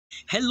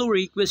Hello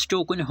request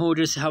token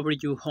holders, how are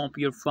you? Hope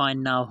you're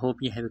fine now. Hope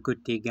you have a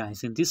good day,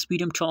 guys. In this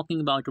video I'm talking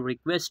about a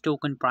request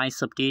token price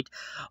update.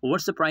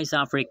 What's the price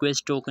of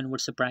request token?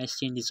 What's the price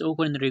changes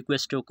occur in the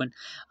request token?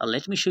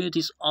 Let me show you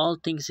these all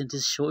things in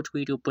this short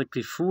video. But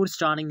before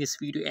starting this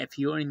video, if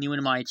you're new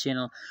in my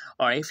channel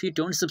or if you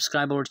don't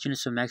subscribe our channel,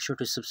 so make sure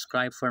to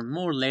subscribe for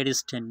more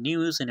latest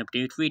news and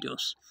update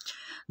videos.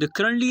 The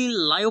currently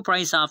live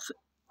price of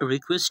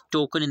request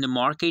token in the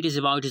market is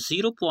about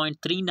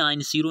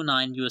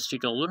 0.3909 USD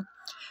dollar.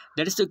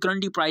 That is the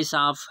currently price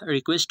of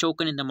request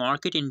token in the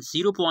market, and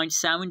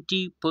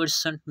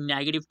 0.70%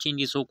 negative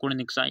changes occurred in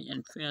the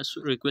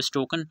request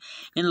token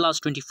in the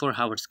last 24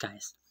 hours,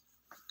 guys.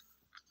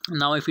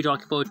 Now if we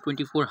talk about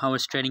 24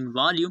 hours trading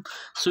volume,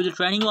 so the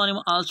trading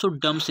volume also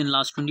dumps in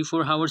last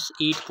 24 hours.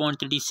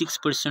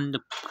 8.36% the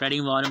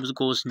trading volume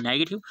goes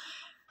negative.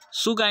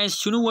 So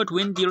guys, you know what,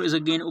 when there is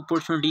again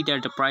opportunity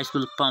that the price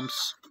will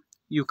pumps,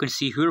 you can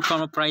see here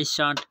from a price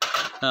chart,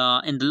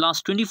 in the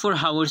last 24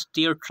 hours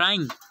they are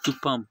trying to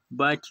pump,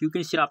 but you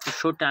can see after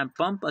short time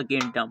pump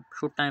again dump,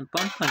 short time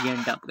pump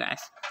again dump, guys.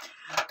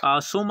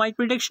 So my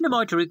prediction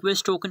about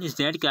request token is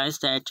that, guys,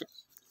 that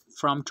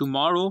from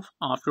tomorrow,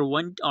 after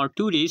 1 or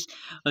 2 days,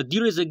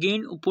 there is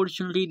again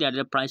opportunity that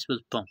the price will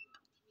pump.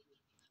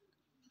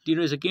 There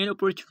is again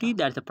opportunity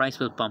that the price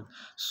will pump.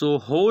 So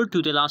hold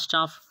to the last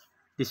of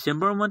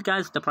December month,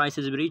 guys. The price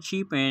is very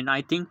cheap, and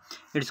I think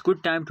it's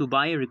good time to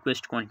buy a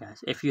request coin, guys.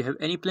 If you have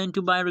any plan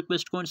to buy a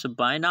request coin, so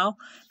buy now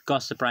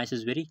because the price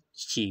is very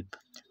cheap.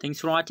 Thanks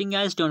for watching,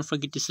 guys. Don't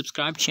forget to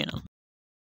subscribe channel.